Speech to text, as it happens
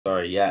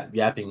Sorry,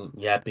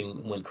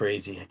 yapping went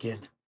crazy again.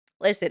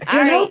 Listen, I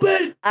can't help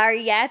it. Our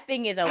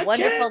yapping is a I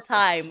wonderful can't.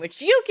 time,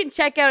 which you can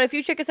check out if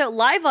you check us out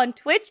live on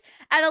Twitch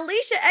at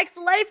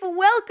Aliciaxlife.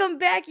 Welcome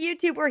back,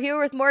 YouTube. We're here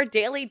with more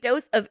daily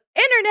dose of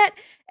internet.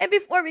 And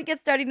before we get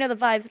started, you know the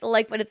vibes, hit the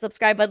like button,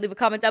 subscribe button, leave a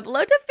comment down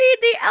below to feed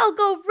the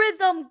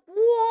algorithm.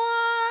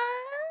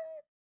 What?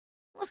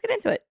 Let's get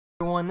into it.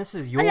 Everyone, this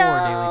is your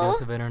daily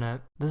dose of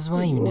internet. This is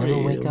why you never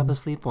wake up a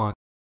sleepwalker.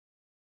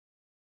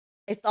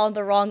 It's on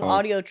the wrong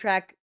audio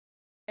track.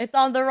 It's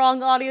on the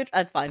wrong audio.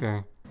 That's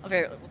fine.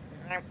 Okay.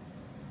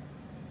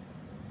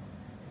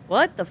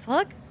 What the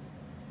fuck?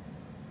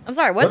 I'm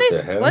sorry. What's he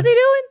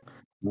doing?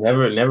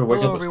 Never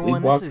wake up a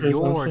everyone, sleepwalker. This is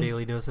your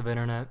daily dose of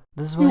internet.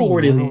 This is why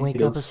you never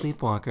wake up a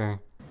sleepwalker.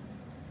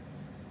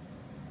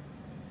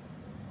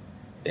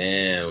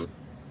 Damn.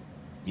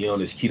 You on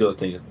this keto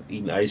thing,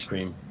 eating ice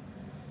cream.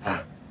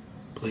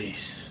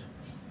 Please.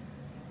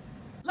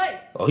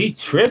 Oh, he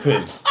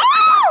tripping.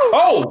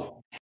 Oh!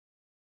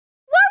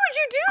 Why would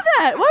you do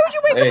that? Why would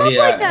you wake him up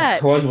like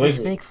that? This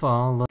fake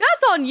fall.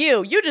 That's on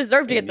you. You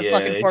deserve to get the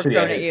fucking fork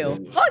thrown at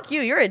you. Fuck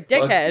you. You're a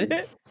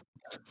dickhead.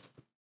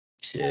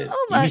 Shit.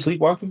 Oh my. You be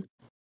sleepwalking?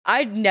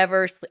 I've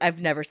never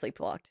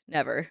sleepwalked.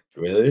 Never.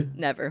 Really?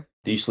 Never.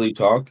 Do you sleep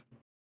talk?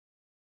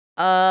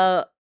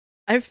 I've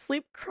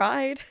sleep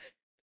cried.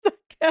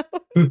 Yeah,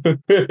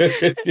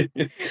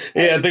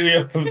 I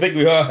think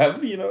we all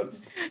have, you know,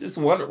 just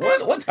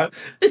one time.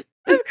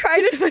 I've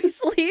cried in my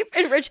sleep,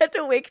 and Rich had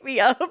to wake me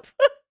up.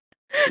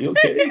 You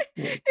okay?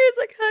 He was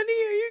like,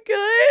 "Honey, are you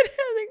good?"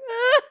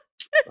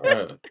 I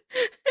was like,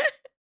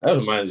 That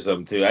reminds me of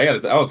something too.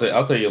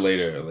 I'll tell you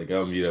later. Like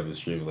I'll meet up and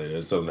stream later.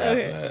 There's something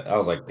happened. I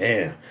was like,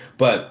 damn.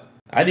 But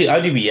I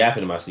do be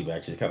yapping in my sleep.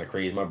 Actually, it's kind of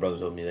crazy. My brother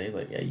told me that. He's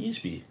like, yeah, you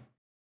just be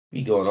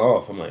going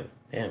off. I'm like,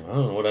 damn. I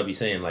don't know what I'd be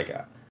saying. Like,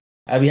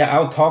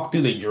 I'll talk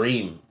through the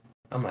dream.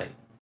 I'm like,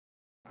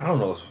 I don't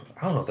know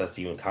if that's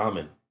even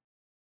common.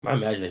 My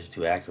imagination's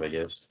too active, I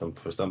guess,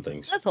 for some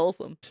things. That's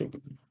wholesome.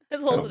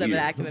 That's wholesome to have an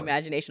active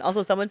imagination.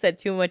 Also, someone said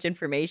too much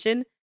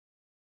information.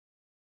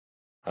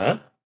 Huh?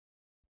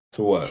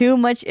 To what? Too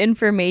much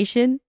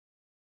information?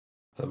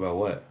 About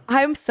what?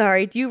 I'm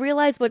sorry. Do you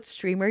realize what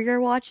streamer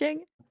you're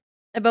watching?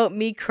 About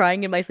me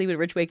crying in my sleep and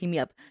Rich waking me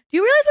up. Do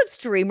you realize what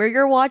streamer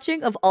you're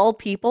watching, of all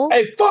people?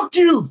 Hey, fuck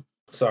you!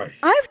 Sorry.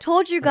 I've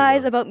told you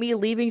guys about me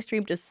leaving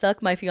stream to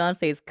suck my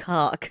fiance's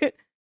cock.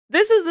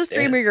 This is the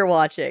streamer you're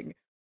watching.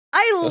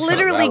 That's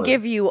literally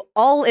give you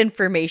all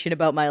information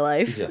about my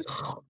life. Yeah.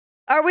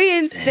 Are we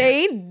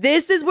insane?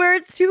 This is where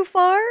it's too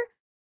far?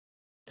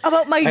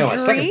 About my dream?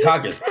 Second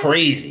cock is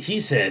crazy. He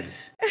said,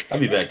 I'll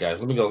be back, guys.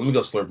 Let me go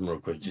slurp him real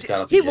quick. Just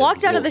got out the gym.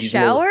 Walked out of the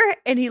shower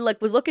and he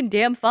was looking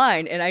damn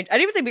fine. And I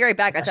didn't even say be right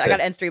back. I said I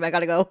gotta end stream. I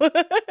gotta go.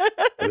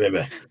 And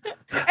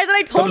then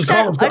I told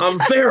Chad, I'm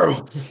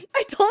Pharaoh.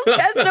 I told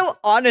Chad so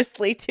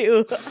honestly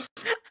too. I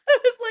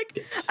was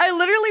like, I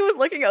literally was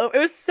looking over. It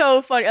was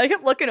so funny. I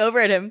kept looking over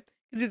at him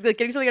because he's like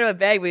getting something out of a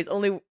bag, but he's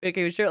only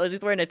he was shirtless,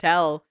 just wearing a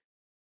towel.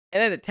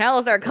 And then the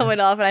towel started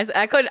coming off, and I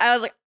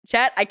was like,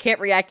 Chat, I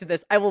can't react to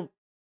this. I will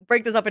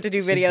break this up into 2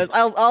 videos.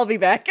 I'll be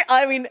back.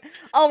 I mean,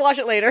 I'll watch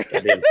it later.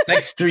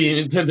 Sex stream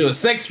into a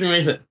sex stream.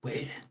 He's like,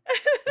 wait,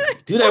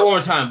 do that one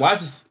more time. Why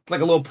is this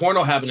like a little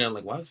porno happening? I'm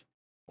like, why is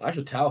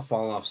your towel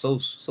falling off so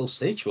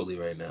sensually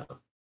right now?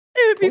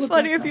 It would be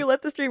funny if you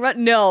let the stream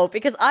run. No,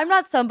 because I'm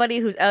not somebody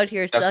who's out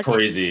here sucking. That's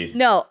crazy.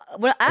 No,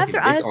 after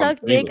I suck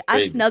dick,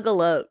 I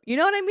snuggle up. You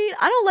know what I mean?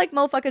 I don't like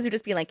motherfuckers who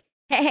just be like,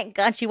 hey,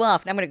 got you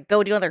off, and I'm gonna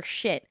go do other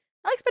shit.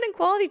 I like spending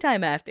quality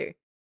time after.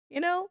 You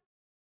know?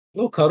 A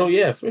little cuddle,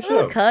 yeah, for sure. A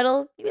little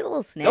cuddle, maybe a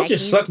little snack. Don't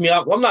just suck me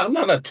off. I'm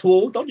not a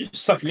tool. Don't just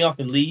suck me off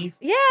and leave.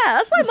 Yeah,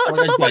 that's why some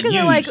motherfuckers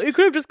are like, you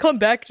could have just come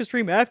back to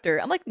stream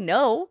after. I'm like,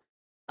 no.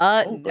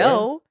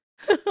 No.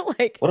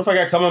 Like, what if I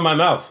got cum in my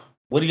mouth?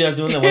 What are you guys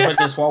doing then? What if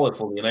I just swallow it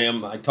fully?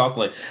 And I talk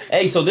like,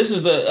 hey, so this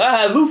is the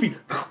Luffy.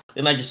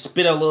 And I just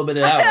spit out a little bit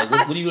of it out.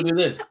 Like, what are you gonna do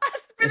then?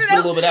 I spit a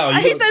little bit out.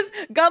 He says,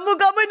 gamu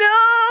gamu no.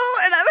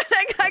 And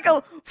I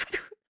go,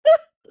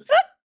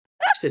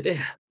 sit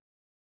there.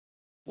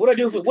 What do I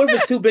do what if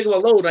it's too big of a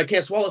load and I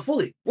can't swallow it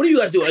fully? What are you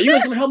guys doing? Are you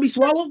guys gonna help me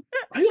swallow?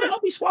 Are you gonna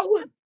help me swallow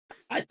it?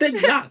 I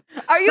think not.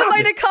 Are you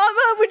my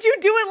Nakama? Would you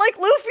do it like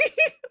Luffy?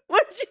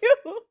 Would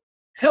you?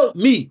 Help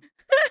me.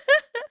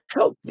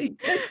 Help me.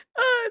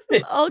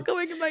 This is all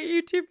going in my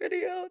YouTube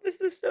video. This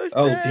is so sad.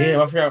 Oh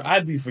damn, I forgot.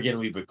 I'd be forgetting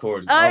we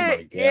recording. Oh my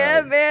god.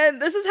 Yeah, man.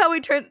 This is how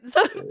we turn my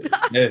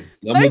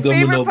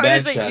favorite part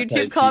is the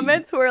YouTube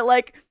comments where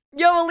like,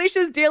 yo,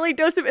 Alicia's daily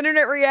dose of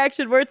internet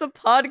reaction, where it's a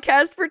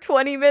podcast for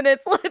 20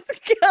 minutes. Let's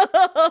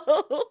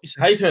go.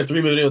 How you turn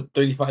 3 minutes,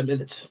 35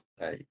 minutes?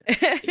 I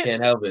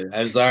can't help it.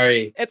 I'm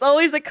sorry. It's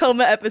always the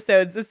coma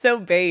episodes. It's so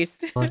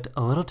based. Looked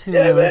a little too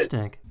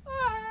realistic.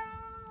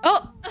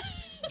 Oh,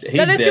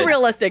 that is too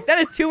realistic. That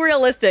is too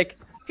realistic.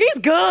 He's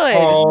good.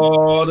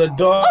 Oh, the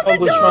dog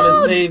was trying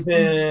to save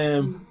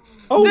him.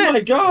 Oh my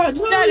god.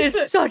 No, that is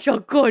such a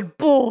good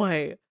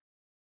boy.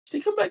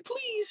 Say, come back,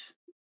 please.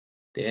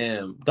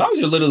 Damn. Dogs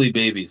are literally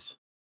babies.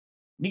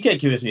 You can't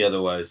convince me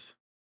otherwise.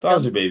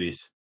 Dogs are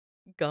babies.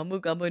 Gummu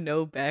Gummu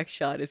no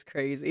backshot is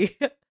crazy.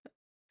 I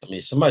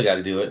mean, somebody got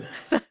to do it.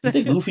 You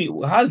think Luffy?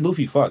 How does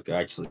Luffy fuck?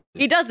 Actually,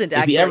 He doesn't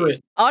if he ever,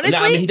 actually. Honestly,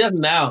 no, I mean he doesn't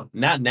now,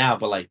 not now,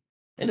 but like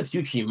in the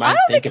future, he I might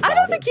don't think think about I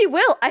don't it. think he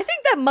will. I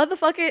think that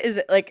motherfucker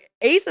is like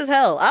ace as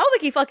hell. I don't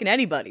think he fucking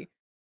anybody.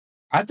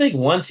 I think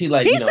once he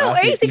like, He's you know, so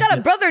after ace. He got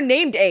a brother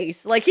named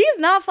Ace. Like he's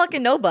not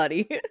fucking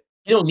nobody.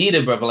 he don't need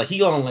it, bro. But like he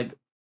gonna like,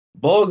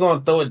 Bo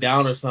gonna throw it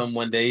down or something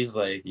one day. He's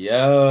like,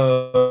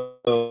 yo,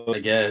 I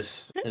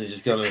guess, and he's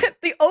just gonna.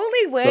 The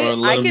only way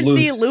I can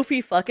see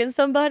Luffy fucking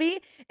somebody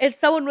if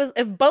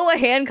Boa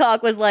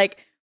Hancock was like,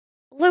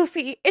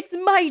 Luffy, it's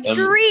my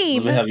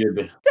dream to have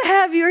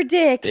your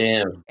dick.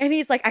 Damn. And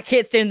he's like, I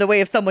can't stand in the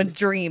way of someone's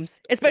dreams,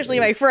 especially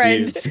my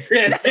friend. That's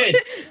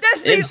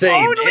the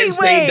only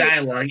way.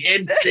 Dialogue.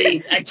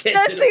 Insane. I can't.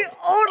 That's the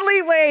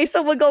only way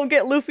someone gonna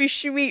get Luffy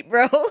sweet,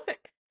 bro.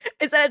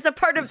 Is that it's a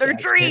part of their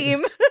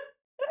dream.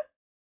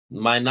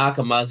 My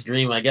Nakama's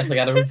dream. I guess I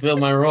gotta fulfill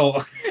my role.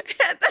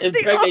 That's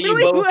the only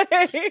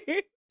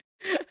way.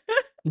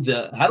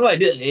 How do I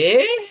do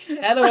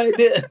it? How do I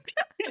do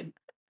it?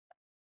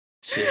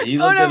 Shit, he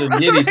looked at the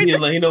yiddies. He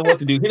didn't know what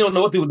to do. He don't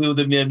know what to do with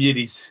them damn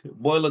yiddies.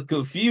 Boy look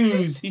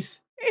confused. He's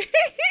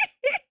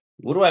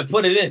what do I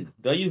put it in?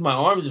 Do I use my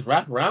arm and just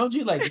wrap around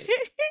you? Like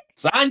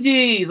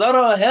Sanji,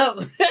 Zoro,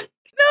 help.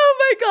 Oh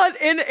my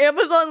god, in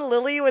Amazon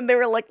Lily, when they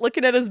were like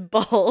looking at his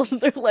balls,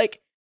 they're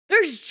like,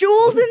 there's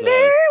jewels in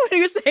there when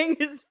he was saying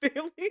his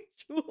family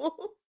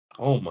jewels.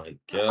 Oh my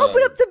god.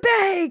 Open up the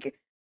bag.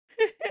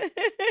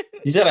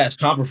 He's gotta ask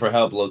Chopper for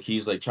help, low-key.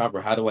 He's like,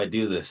 Chopper, how do I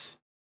do this?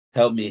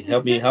 Help me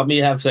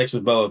have sex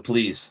with Boa,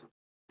 please.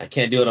 I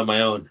can't do it on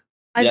my own.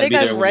 I think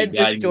I've read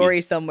this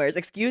story somewhere.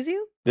 Excuse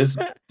you? This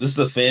is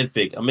a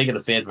fanfic. I'm making a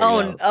fanfic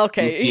now. Oh,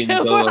 okay.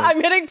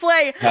 I'm hitting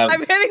play.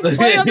 I'm hitting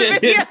play on the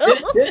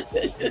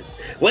video.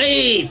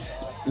 Wait!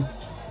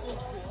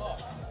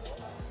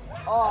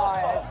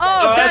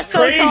 Oh, that's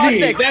crazy. So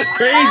toxic. That's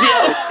crazy.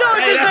 Oh, so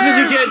deserved. That's what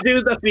you can't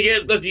do. That's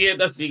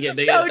what you get.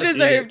 So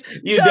deserved.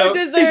 You so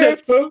don't.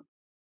 Deserved.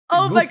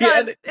 Oh my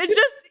god. It's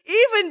just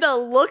even the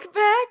look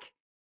back.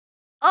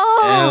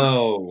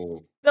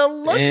 Oh. The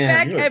look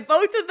back at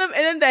both of them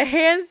and then the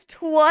hands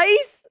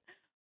twice.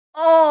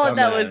 Oh,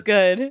 that was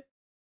good.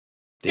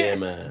 Damn,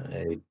 man.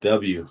 Hey,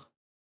 W.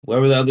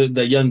 Whoever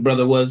the young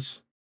brother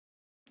was,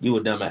 you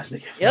a dumbass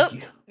nigga. Fuck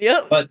you.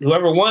 Yep. But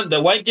whoever won,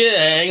 the white kid,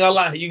 I ain't gonna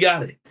lie, you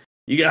got it.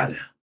 You got it.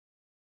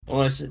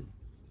 Listen,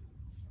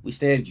 we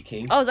stand you,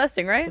 King. Oh, is that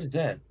Stingray? What is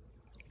that?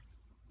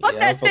 Fuck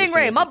that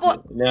Stingray, my boy.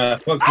 Nah,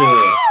 fuck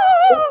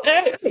oh!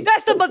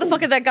 That's the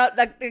motherfucker that got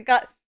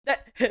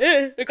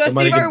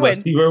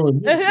Steve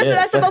Irwin.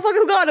 That's the motherfucker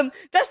who got him.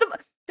 That's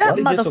that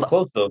motherfucker. So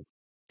close though.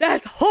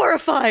 That's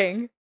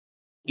horrifying.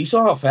 You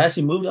saw how fast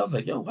he moved? I was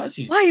like, yo, why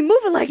he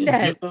moving like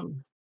that?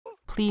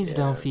 Please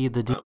don't feed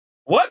the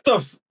what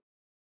the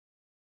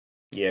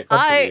Yeah,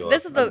 I'm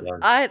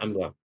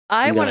done.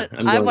 I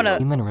wanna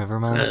Demon River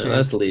Monster.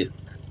 Let's leave.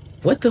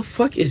 What the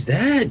fuck is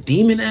that?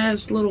 Demon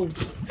ass little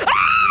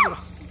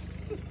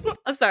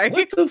I'm sorry.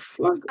 What the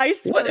fuck? I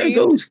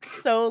screamed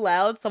so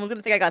loud. Someone's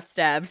gonna think I got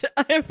stabbed.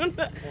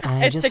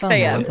 I just found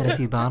out that if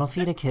you bottle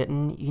feed a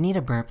kitten, you need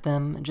to burp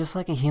them just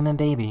like a human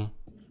baby.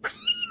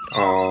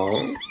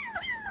 Aww.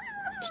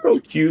 So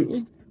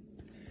cute.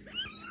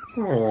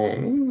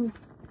 Aww.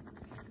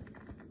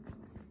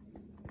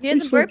 He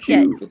hasn't burped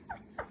yet.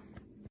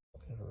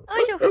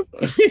 Oh,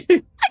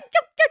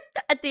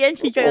 at the end,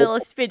 he got a little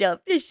spit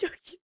up. It's so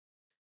cute.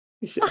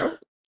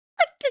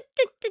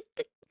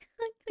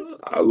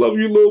 I love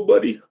you, little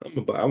buddy.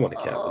 I want a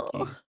cat.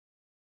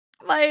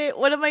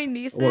 One of my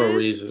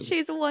nieces,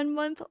 she's 1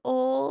 month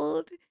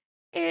old,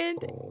 and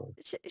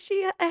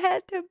I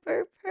had to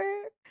burp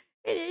her,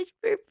 and I was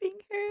burping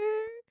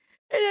her,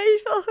 and I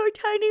just felt her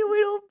tiny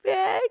little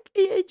back,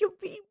 and your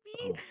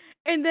baby,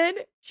 and then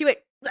she went,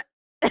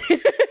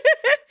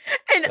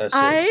 and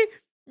I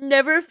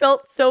never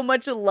felt so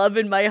much love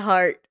in my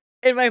heart,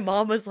 and my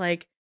mom was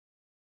like,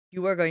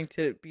 you are going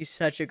to be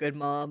such a good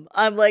mom.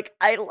 I'm like,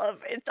 I love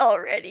it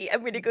already. I'm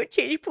going to go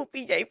change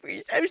poopy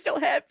diapers. I'm so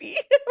happy.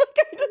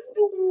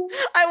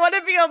 I want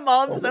to be a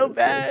mom so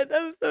bad.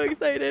 I'm so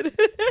excited.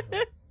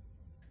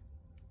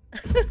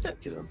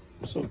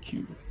 So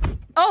cute.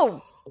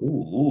 Oh.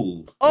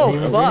 Ooh. Oh, they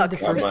fuck. reserved the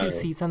first 2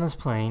 seats on this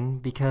plane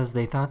because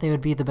they thought they would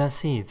be the best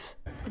seats.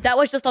 That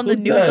was just on the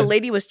news. The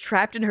lady was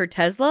trapped in her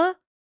Tesla.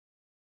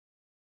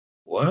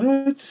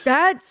 What?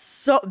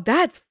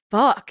 That's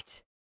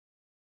fucked.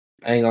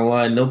 I ain't gonna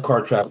lie, no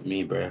car trapped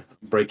me, bro.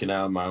 Breaking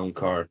out of my own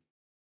car,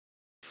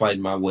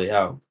 fighting my way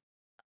out,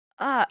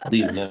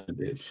 leaving that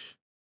bitch.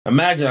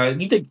 Imagine,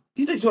 you think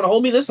you want to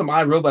hold me? This some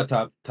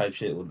iRobot type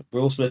shit. When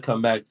Will Smith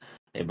come back,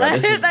 hey, bro,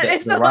 this is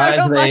the rise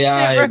of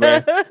AI, shit,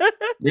 bro.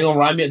 They're gonna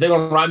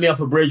ride me off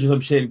a bridge or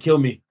some shit and kill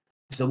me.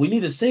 So we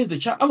need to save the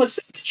child. I'm like,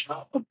 save the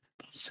child.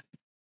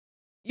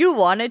 You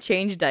want to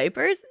change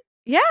diapers?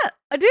 Yeah,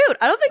 dude,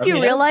 I don't think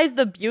you realize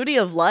the beauty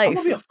of life. I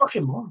want to be a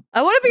fucking mom.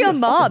 I want to be a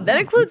mom. That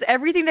includes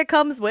everything that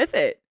comes with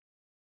it.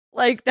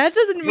 Like, that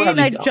doesn't mean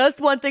I just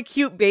want the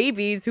cute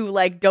babies who,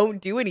 like, don't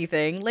do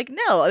anything. Like,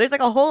 no, there's, like,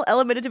 a whole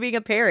element to being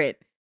a parent.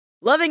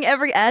 loving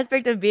every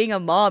aspect of being a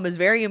mom is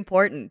very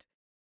important.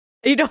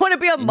 You don't want to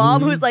be a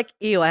mom who's like,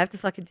 ew, I have to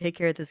fucking take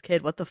care of this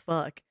kid. What the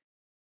fuck?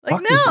 Like,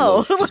 Fuck this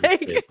no, little like,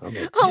 kid. I'm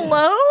like,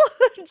 hello,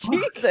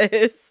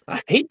 Jesus.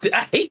 I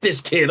hate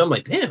this kid. I'm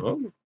like,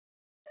 damn.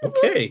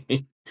 Okay.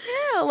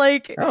 Yeah,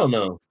 like, I don't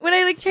know. when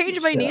I like change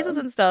my nieces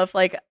and stuff,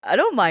 like, I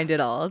don't mind at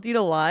all. Do you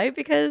know why?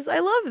 Because I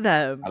love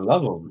them. I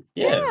love them.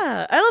 Yeah.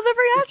 Yeah, I love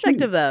every They're aspect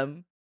cute. of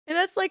them. And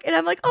that's like, and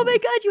I'm like, oh my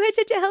god, you had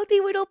such a healthy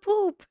little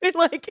poop. And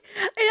like,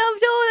 and I'm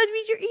so, that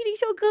means you're eating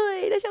so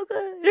good. That's so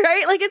good.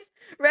 Right? Like, it's,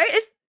 right?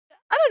 It's,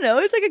 I don't know.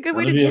 It's like a good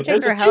way to take care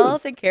of their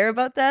health and care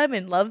about them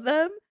and love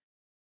them.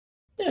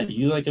 Yeah,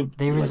 you like a.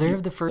 They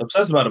reserve the first.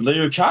 Obsessed about them. They're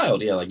your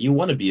child. Yeah, like you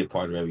want to be a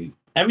part of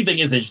everything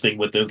is interesting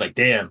with them. It's like,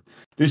 damn,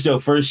 this your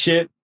first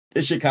shit.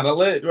 This shit kind of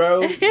lit,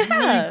 bro.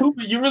 Yeah.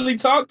 You really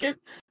talking?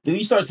 Then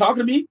you start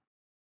talking to me,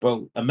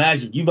 bro.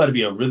 Imagine you about to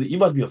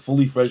be a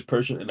fully fledged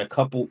person in a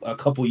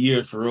couple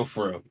years for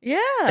real. Yeah.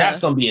 That's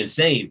gonna be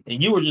insane.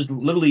 And you were just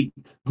literally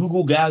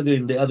Google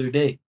Googling the other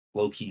day,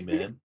 low key,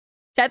 man.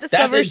 That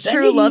discovers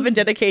true love and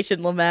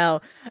dedication,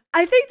 Lamau.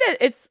 I think that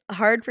it's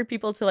hard for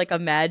people to like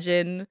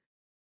imagine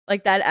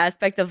like that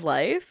aspect of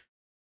life,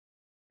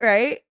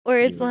 right?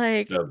 Where it's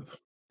like,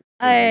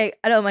 I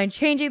don't mind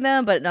changing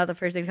them, but not the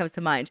first thing that comes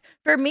to mind.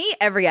 For me,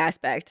 every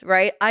aspect,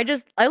 right? I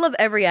love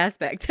every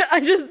aspect.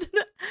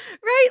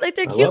 Right? Like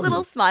their cute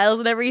little smiles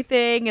and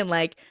everything. And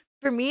like,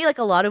 for me, like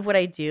a lot of what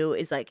I do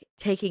is like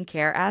taking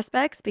care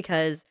aspects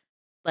because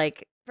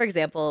like, for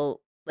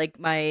example, like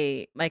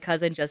my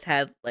cousin just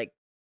had like,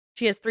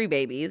 she has 3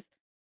 babies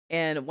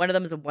and one of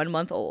them is 1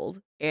 month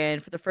old.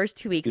 And for the first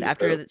 2 weeks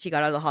after that she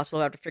got out of the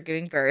hospital after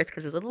giving birth,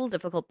 because it was a little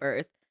difficult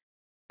birth,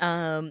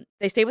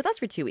 they stayed with us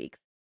for 2 weeks.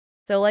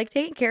 So like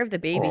taking care of the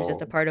baby is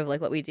just a part of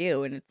like what we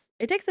do, and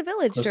it takes a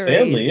village to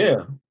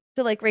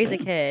raise a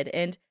kid,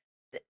 and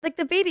like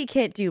the baby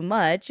can't do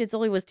much. It's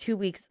only was 2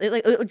 weeks.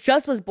 It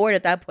just was born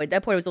at that point.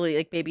 That point it was only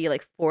like maybe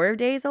like 4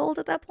 days old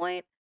at that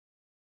point.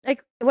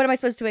 Like, what am I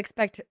supposed to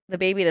expect the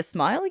baby to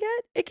smile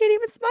yet? It can't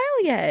even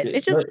smile yet.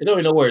 It's just you don't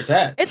even know where it's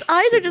at. Its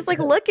eyes are just like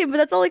looking, but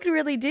that's all it can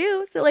really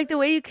do. So like the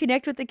way you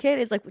connect with the kid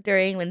is like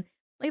during when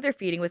like they're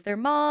feeding with their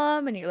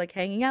mom and you're like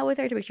hanging out with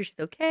her to make sure she's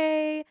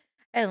okay.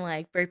 And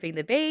like burping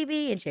the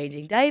baby and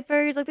changing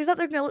diapers. Like there's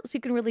nothing else you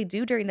can really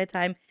do during that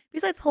time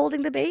besides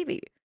holding the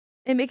baby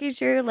and making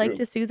sure like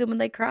to soothe them when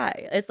they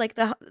cry. It's like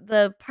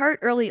the part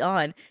early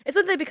on. It's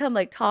when they become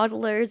like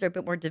toddlers or a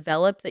bit more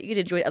developed that you can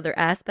enjoy other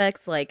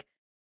aspects like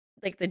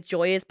the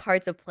joyous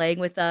parts of playing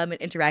with them and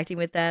interacting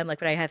with them.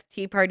 Like when I have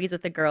tea parties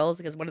with the girls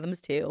because one of them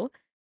is 2.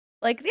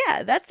 Like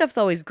yeah, that stuff's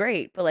always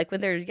great. But like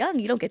when they're young,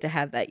 you don't get to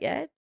have that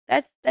yet.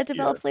 That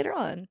develops later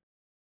on.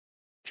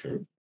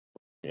 True.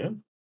 Yeah.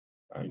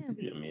 I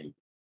agree. I mean,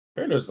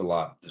 there's a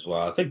lot as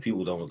well. I think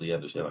people don't really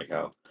understand like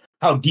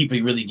how deep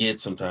it really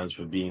gets sometimes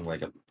for being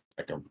like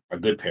a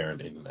good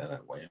parent in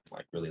that way,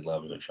 like really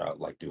loving a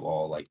child, like do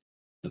all like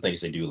the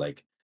things they do,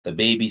 like the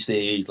baby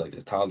stage, like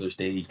the toddler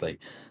stage, like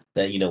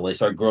that. When they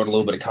start growing a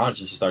little bit of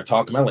conscience and start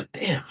talking, I'm like,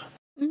 damn,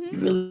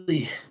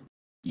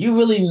 you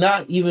really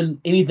not even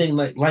anything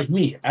like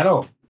me at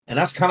all, and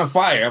that's kind of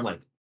fire. I'm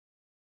like.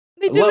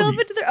 They develop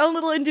into their own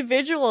little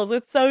individuals.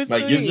 It's so sweet.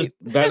 Like you're just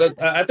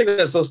I think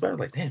that's so special.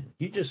 Like, damn,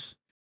 you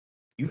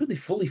really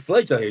fully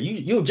fledged out here.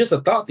 You were just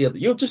a thought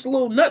you were just a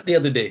little nut the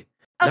other day.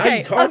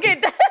 Okay, all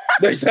right,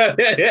 we're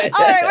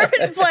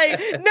gonna play.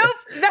 Nope,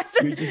 that's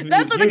where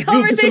the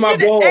conversation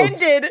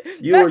ended.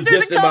 That's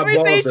where the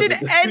conversation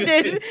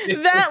ended.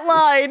 That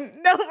line.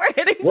 No, we're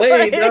hitting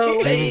play.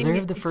 They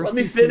reserved the first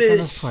 2 seats on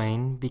this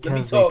plane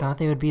because they thought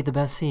they would be the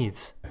best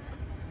seats.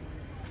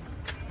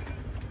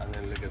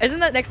 Isn't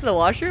that next to the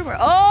washroom? Or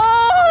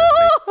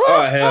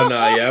oh hell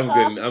no! Yeah, I'm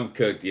good. I'm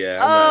cooked. Yeah.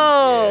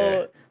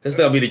 Yeah. This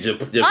gonna be the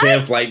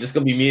Japan flight. This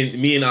gonna be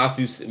me and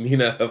Atu, me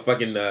and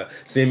fucking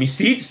Sammy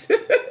seats.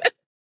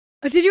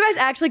 Did you guys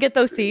actually get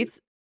those seats?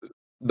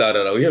 No.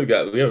 We're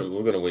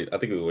gonna wait. I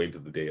think we'll wait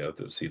until the day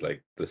after to see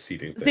like the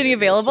seating. Seating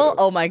available?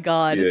 Oh my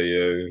god.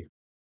 Yeah.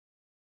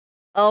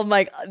 Oh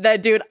my god,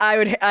 that dude! I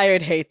would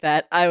hate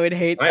that. I would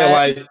hate that.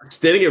 I ain't like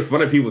standing in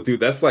front of people too.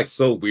 That's like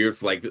so weird.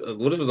 For like,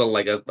 what if it was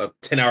like a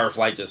 10-hour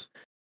flight? Just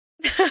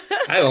I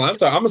don't know. I'm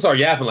sorry. I'm gonna start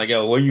yapping like,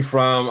 yo, where you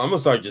from? I'm gonna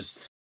start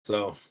just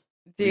so.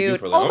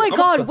 Dude, oh my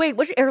god! Wait,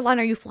 which airline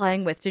are you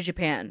flying with to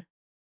Japan?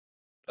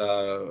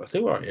 I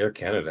think we're on Air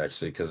Canada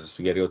actually because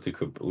we got to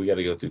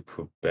go to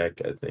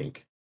Quebec. I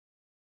think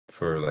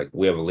for like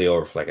we have a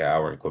layover for like an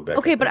hour in Quebec.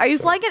 Okay, but are you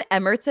flying at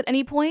Emirates at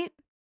any point?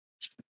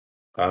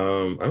 I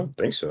don't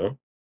think so.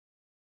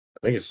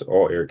 I think it's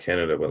all Air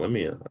Canada, but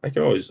I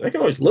can always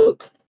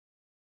look.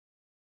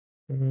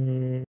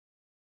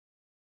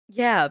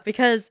 Yeah,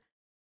 because,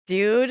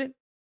 dude,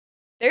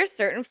 there's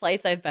certain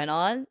flights I've been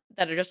on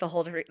that are just a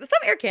whole different. Some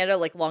Air Canada,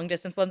 like long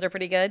distance ones, are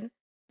pretty good.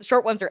 The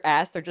short ones are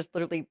ass. They're just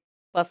literally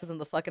buses in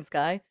the fucking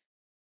sky.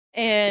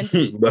 And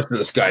bus in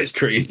the sky is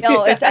crazy.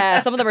 Oh, it's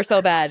ass. Some of them are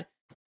so bad.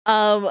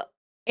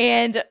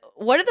 And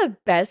one of the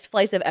best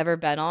flights I've ever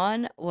been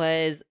on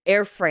was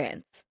Air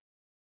France.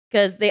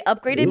 Because they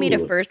upgraded me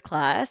to first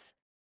class.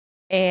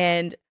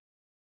 And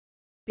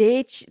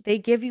bitch, they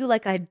give you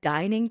like a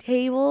dining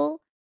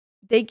table.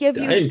 They give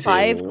you Dining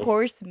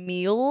 5-course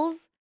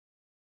meals.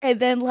 And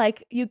then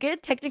like you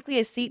get technically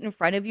a seat in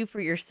front of you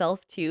for yourself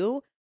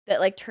too that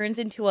like turns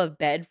into a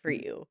bed for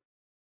you.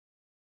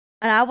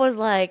 And I was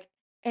like,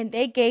 and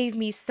they gave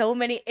me so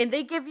many, and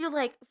they give you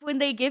like when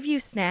they give you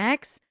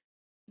snacks,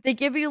 they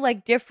give you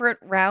like different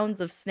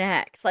rounds of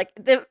snacks. Like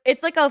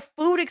it's like a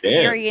food Damn.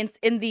 experience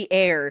in the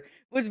air. It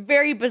was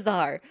very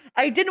bizarre.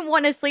 I didn't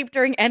want to sleep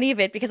during any of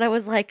it because I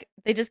was like,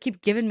 they just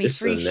keep giving me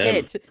free Listen,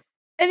 them. shit.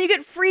 And you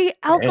get free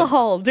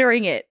alcohol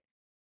during it.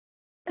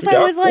 So Free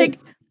I was like,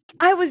 alcohol?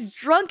 I was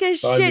drunk as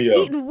Sign shit me up.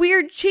 eating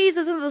weird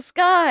cheeses in the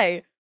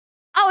sky.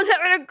 I was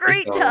having a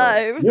great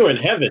time. You're in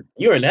heaven.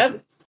 You're in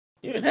heaven.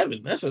 You're in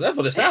heaven. That's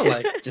what it sounds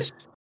like.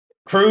 Just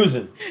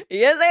cruising.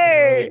 Yes,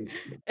 sir.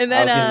 And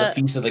then I was in the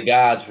feast of the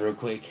gods real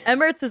quick.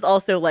 Emirates is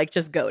also like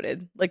just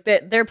goated. Like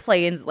their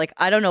planes, like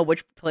I don't know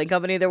which plane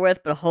company they're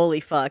with, but holy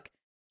fuck.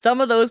 Some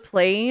of those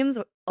planes,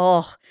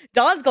 oh,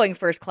 Don's going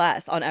first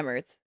class on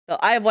Emirates. So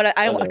I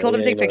told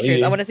him to take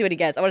pictures. I want to see what he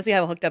gets. I want to see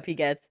how hooked up he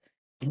gets.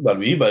 You about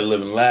to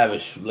live in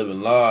lavish,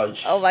 living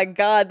large. Oh my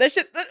god, that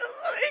shit dude,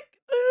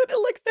 it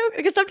looks so good.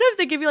 Because sometimes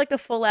they give you like the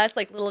full ass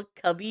like little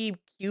cubby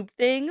cube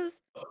things.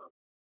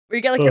 Where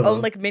you get like your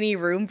own like mini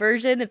room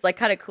version. It's like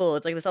kind of cool.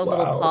 It's like this own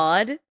little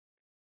pod.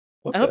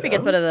 I hope he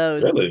gets one of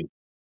those. Really?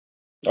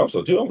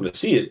 Also, too, I'm gonna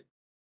see it.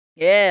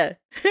 Yeah.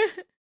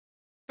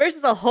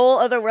 Versus a whole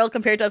other world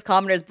compared to us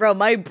commoners. Bro,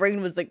 my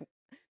brain was like,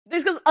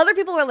 there's because other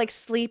people are like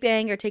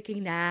sleeping or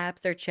taking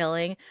naps or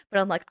chilling. But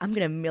I'm like, I'm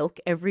gonna milk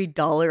every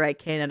dollar I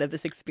can out of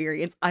this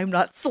experience. I'm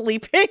not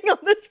sleeping on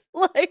this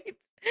flight.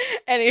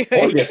 Anyway. I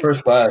want to get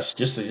first class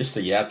just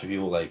to yap to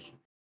people like,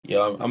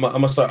 yeah, I'm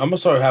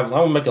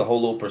gonna make a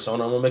whole little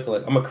persona. I'm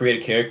gonna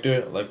create a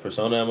character like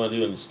persona I'm gonna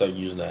do and start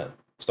using that.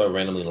 Start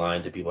randomly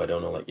lying to people I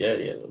don't know. Like, yeah,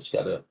 just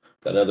got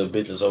another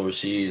business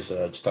overseas.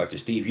 Just talk to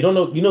Steve. You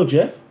know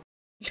Jeff?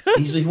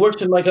 He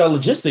works in like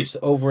logistics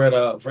over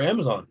at for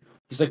Amazon.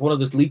 He's like one of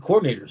the lead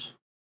coordinators.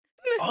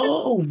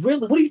 Oh,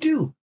 really? What do you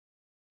do?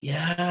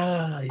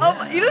 Yeah.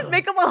 Oh, you just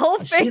make up a whole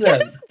fake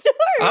story.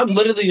 I'm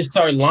literally just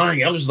starting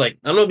lying. I'm just like,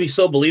 I'm gonna be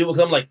so believable.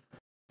 Cause I'm like,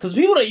 because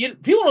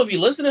people don't be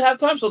listening half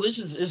time. So this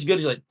is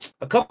good. Like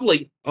a couple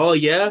like, oh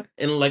yeah,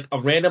 and like a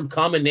random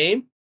common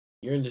name.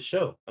 You're in the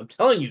show. I'm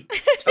telling you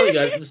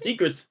guys the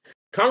secrets.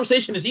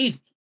 Conversation is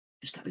easy.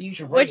 You just gotta use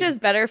your brain. Which is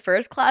better,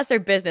 first class or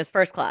business?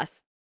 First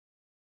class.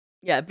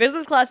 Yeah,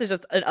 business class is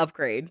just an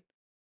upgrade.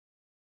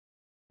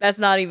 It's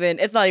not even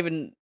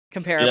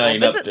comparable.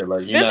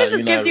 Business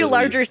just gives you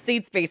larger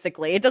seats,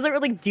 basically. It doesn't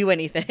really do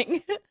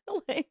anything.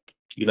 Like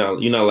you're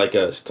not like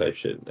us type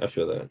shit. I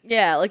feel that.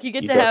 Yeah, like you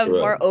get to have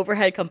more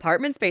overhead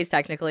compartment space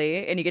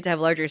technically, and you get to have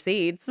larger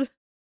seats.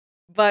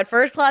 But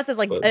first class is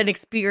like an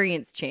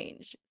experience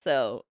change.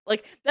 So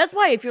like that's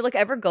why if you're like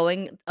ever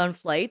going on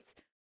flights,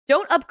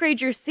 don't upgrade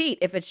your seat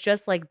if it's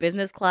just like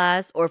business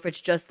class or if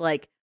it's just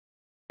like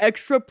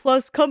extra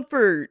plus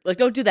comfort. Like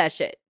don't do that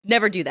shit.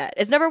 Never do that.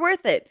 It's never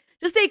worth it.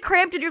 Just stay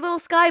cramped in your little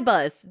sky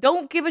bus.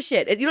 Don't give a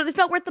shit. It's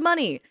not worth the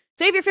money.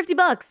 Save your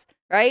 $50,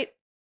 right?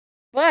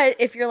 But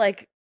if you're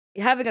like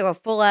having like a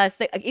full ass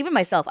thing, like, even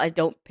myself, I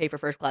don't pay for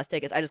first class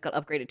tickets. I just got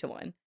upgraded to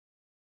one.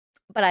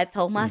 But I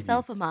told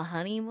myself on my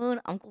honeymoon,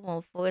 I'm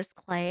going first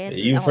class.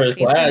 You first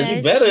class,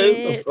 you better.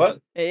 What the fuck?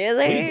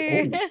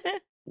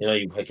 Yeah,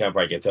 you can't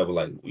probably get tell, but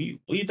like, what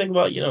you think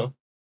about, what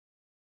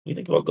you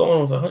think about going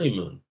on with a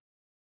honeymoon?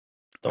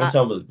 Don't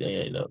tell me,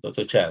 don't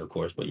tell chat, of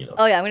course, but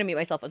Oh yeah, I'm gonna mute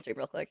myself on stream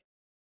real quick.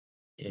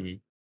 Mm-hmm.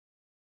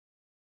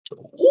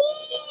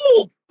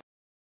 Ooh!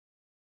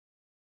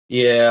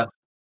 Yeah.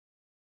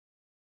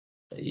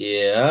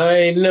 Yeah,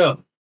 I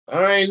know.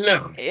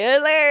 Yeah,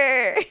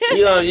 there.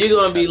 You're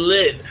gonna be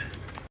lit.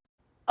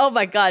 Oh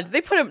my god,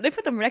 they put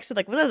them next to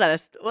like what is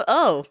that?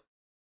 Oh,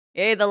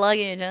 yeah, the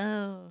luggage.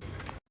 Oh,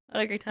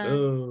 what a great time.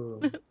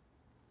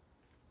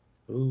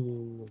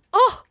 Ooh.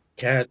 Oh,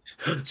 Cats.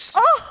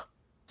 Oh,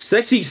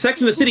 Sex in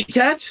the City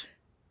cats.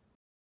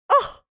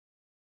 Oh,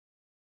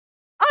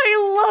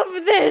 I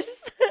love this.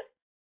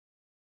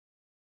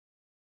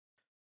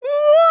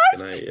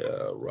 What?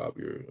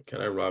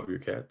 Can I rob your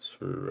cats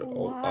for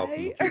all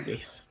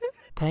this?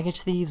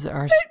 Package thieves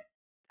are.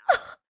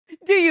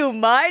 Do you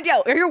mind?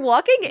 Yeah, you're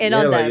walking in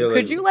on them.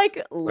 Could you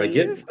like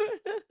leave?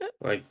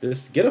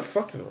 Get a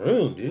fucking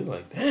room, dude.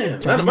 Like, damn,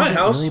 not in my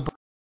house.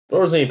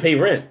 Brothers ain't pay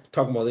rent.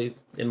 Talking about they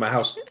in my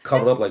house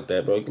covered up like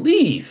that, bro.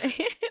 Leave.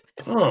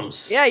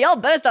 Bums. Yeah, y'all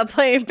better stop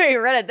paying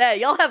rent at that.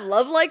 Y'all have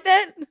love like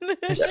that?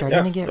 They're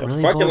starting to get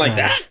really fucking bold like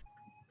now. that.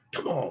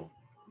 Come on.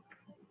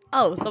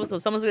 Oh,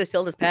 someone's gonna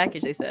steal this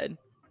package. They said.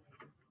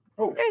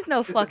 Oh. There's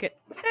no fucking.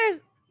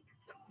 There's.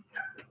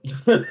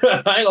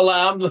 I ain't gonna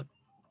lie.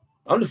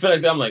 I'm the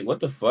FedEx guy. I'm like, what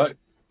the fuck?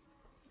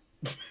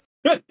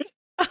 I'd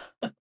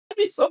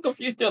be so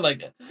confused. They're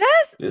like,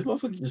 this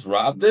motherfucker just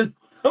robbed it.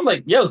 I'm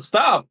like, yo,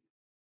 stop.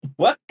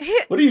 What?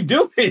 What are you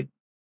doing?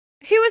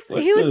 He was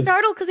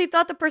startled because he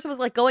thought the person was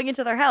like going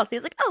into their house. He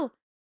was like, oh,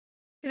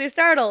 he was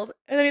startled,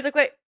 and then he's like,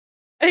 wait,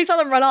 And he saw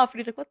them run off, and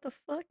he's like, "What the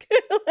fuck?"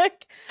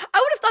 Like, I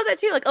would have thought that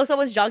too. Like, oh,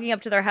 someone's jogging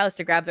up to their house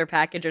to grab their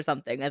package or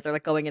something as they're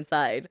like going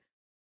inside.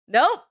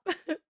 Nope.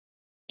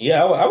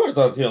 Yeah, I would have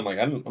thought too. I'm like,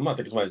 I'm not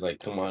thinking somebody's like,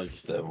 come on,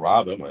 just to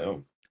rob him. My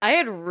own. I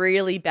had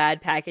really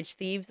bad package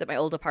thieves at my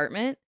old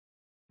apartment.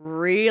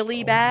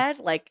 Really bad,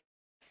 like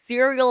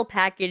serial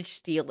package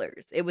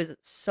stealers. It was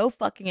so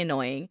fucking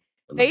annoying.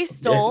 They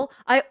stole.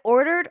 I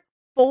ordered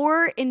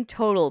 4 in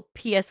total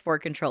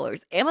PS4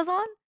 controllers.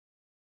 Amazon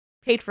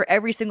paid for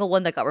every single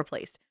one that got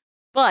replaced.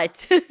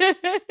 But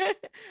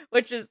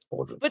but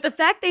the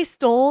fact they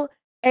stole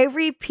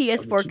every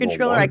PS4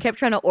 controller I kept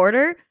trying to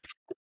order,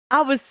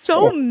 I was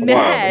so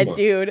mad,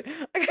 dude.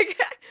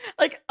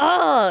 Like,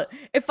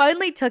 it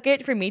finally took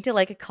it for me to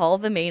like call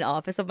the main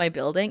office of my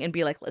building and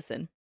be like,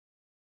 listen,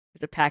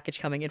 there's a package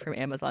coming in from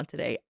Amazon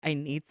today. I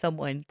need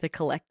someone to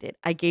collect it.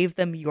 I gave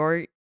them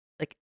your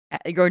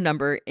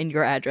number and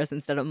your address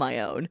instead of my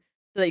own,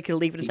 so that you can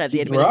leave it inside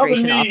the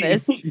administration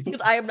office.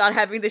 Because I am not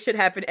having this shit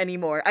happen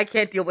anymore. I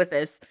can't deal with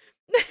this.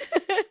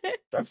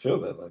 I feel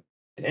that, like,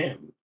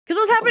 damn. Because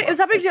it was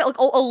happening to like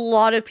a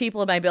lot of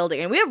people in my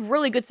building, and we have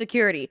really good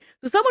security.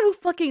 So someone who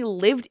fucking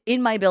lived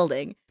in my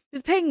building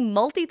is paying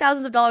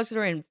multi-thousands of dollars because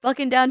we're in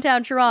fucking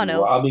downtown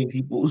Toronto. Robbing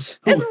people's.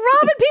 It's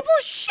robbing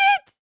people's shit!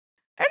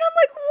 And I'm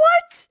like,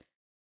 what?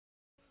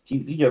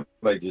 You got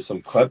like just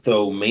some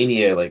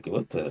kleptomania, like,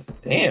 what the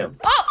damn?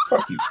 Oh!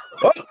 Fuck you.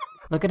 Oh!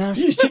 Look at how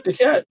You just kicked the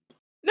cat.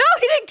 No,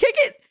 he didn't kick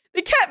it.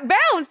 The cat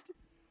bounced.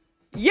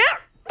 Yeah.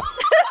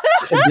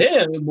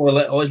 Damn,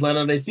 boy, always land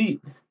on their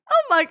feet.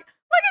 Oh my! Look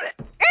at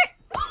it.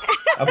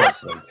 I was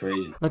so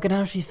crazy. Look at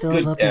how she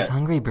fills up these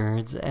hungry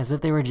birds as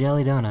if they were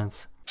jelly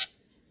donuts.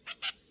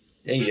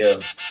 There you go.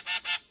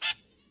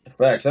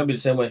 Facts. I'd be the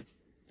same way.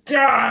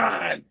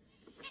 God.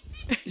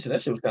 He said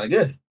that shit was kind of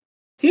good.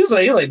 He was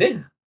like,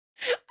 damn.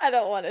 I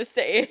don't want to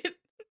say it.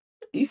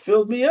 He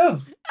filled me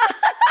up.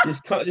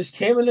 just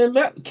came in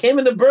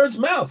the bird's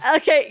mouth.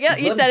 Okay, yeah,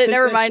 you said it.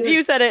 Never mind.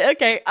 You said it.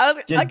 Okay, I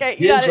was okay.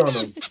 You got it.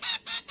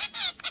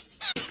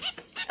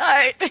 All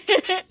right.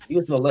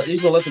 He's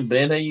gonna let them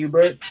band hang you,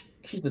 bird.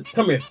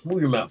 Come here, move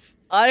your mouth.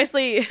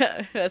 Honestly,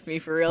 that's me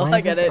for real. Why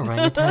I get is this it.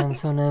 orangutan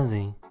so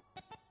nosy?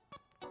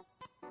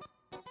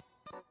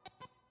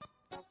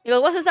 You go,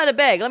 what's inside the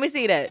bag? Let me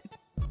see that.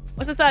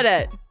 What's inside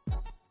that?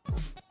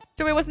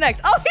 Show me what's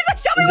next. Oh, he's like,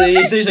 show me what's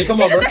next. He's like,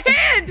 come on, bro. The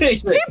hand. He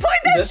pointed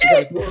that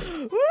shit. What? Let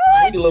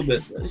me get a little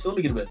bit. Let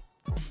me get a bit.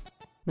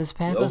 This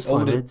path was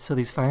flooded, so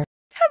these That motherfucker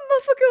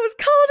was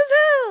cold as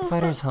hell.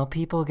 fighters help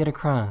people get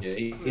across.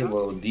 Yeah, he's a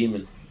little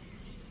demon.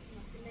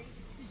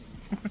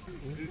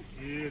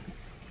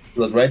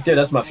 Look, right there,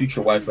 that's my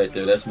future wife right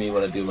there. That's me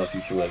when I do my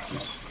future wife.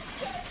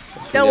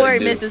 Don't worry,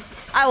 missus.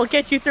 I will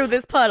get you through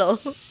this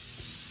puddle.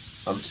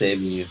 I'm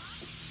saving you.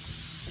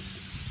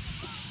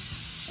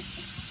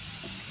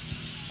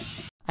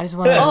 I just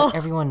want to let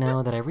everyone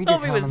know that I read your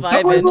comments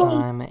all the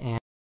time and...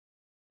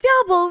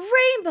 Double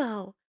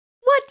rainbow!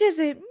 What does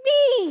it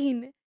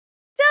mean?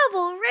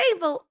 Double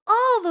rainbow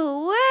all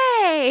the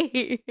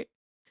way!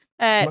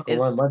 My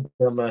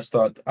dumbass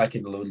thought I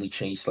could literally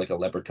chase like a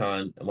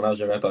leprechaun. And when I was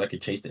younger, I thought I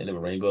could chase the end of a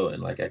rainbow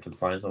and like I could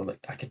find something.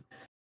 Like I can,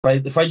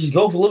 if I just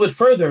go for a little bit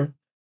further,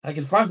 I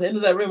can find the end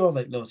of that rainbow. I was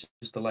like, no, it's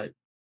just the light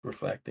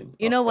reflecting.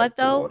 You know what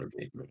though?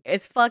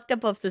 It's fucked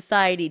up of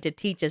society to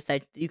teach us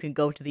that you can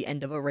go to the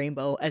end of a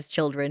rainbow as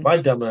children. My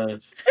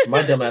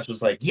dumbass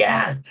was like,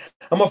 yeah,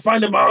 I'm gonna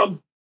find him,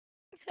 mom.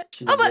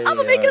 I'm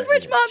gonna make us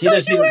rich, mom.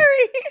 Don't you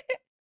worry.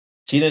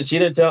 She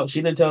didn't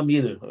tell me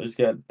either.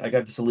 I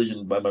got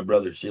disillusioned by my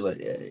brother. She like,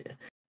 yeah.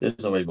 There's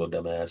no rainbow,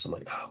 dumbass. I'm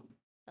like,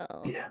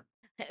 oh. Yeah.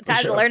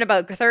 Time to learn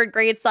about 3rd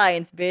grade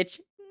science, bitch.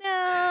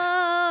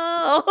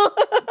 No.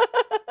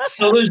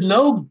 So there's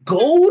no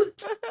gold?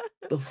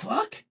 The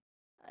fuck?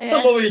 Yeah.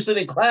 I'm over here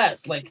sitting in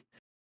class, like.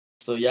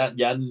 So y'all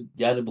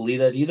didn't believe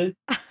that either?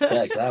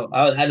 Facts.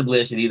 I didn't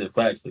believe that shit either.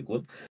 Facts. Like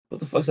what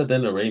the fuck's at the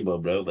end of the rainbow,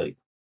 bro? Like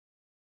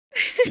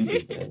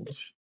stupid, man.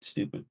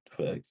 Stupid.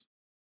 Facts.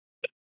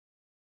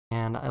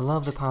 And I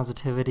love the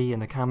positivity in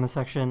the comment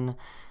section.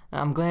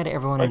 I'm glad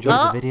everyone enjoys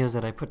the videos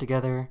that I put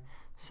together.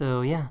 So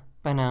yeah,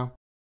 bye now.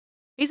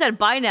 He said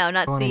bye now,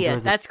 not see ya.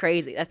 That's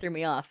crazy. That threw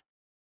me off.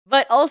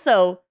 But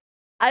also,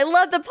 I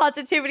love the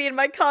positivity in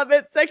my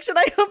comment section.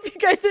 I hope you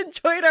guys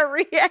enjoyed our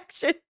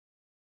reaction.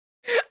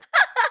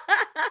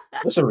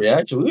 What's a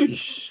reaction?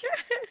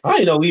 I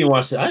didn't know we even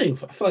watched it. I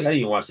feel like I didn't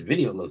even watch the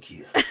video, low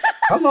key.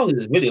 How long is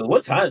this video?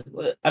 What time?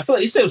 I feel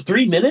like you said it was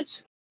 3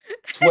 minutes.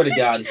 Swear to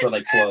God, it's for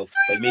like 12,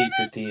 like maybe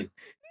 15. No, we were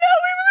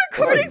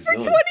recording for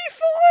 24.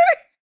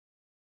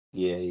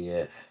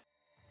 Yeah.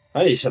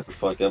 I need to shut the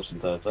fuck up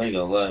sometimes. I ain't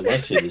gonna lie. My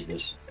shit is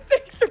just.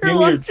 Thanks for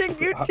watching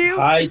YouTube.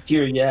 Hi,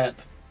 tier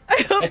yap.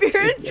 I hope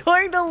you're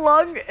enjoying the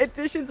long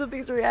editions of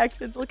these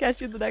reactions. We'll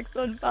catch you in the next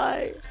one.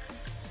 Bye.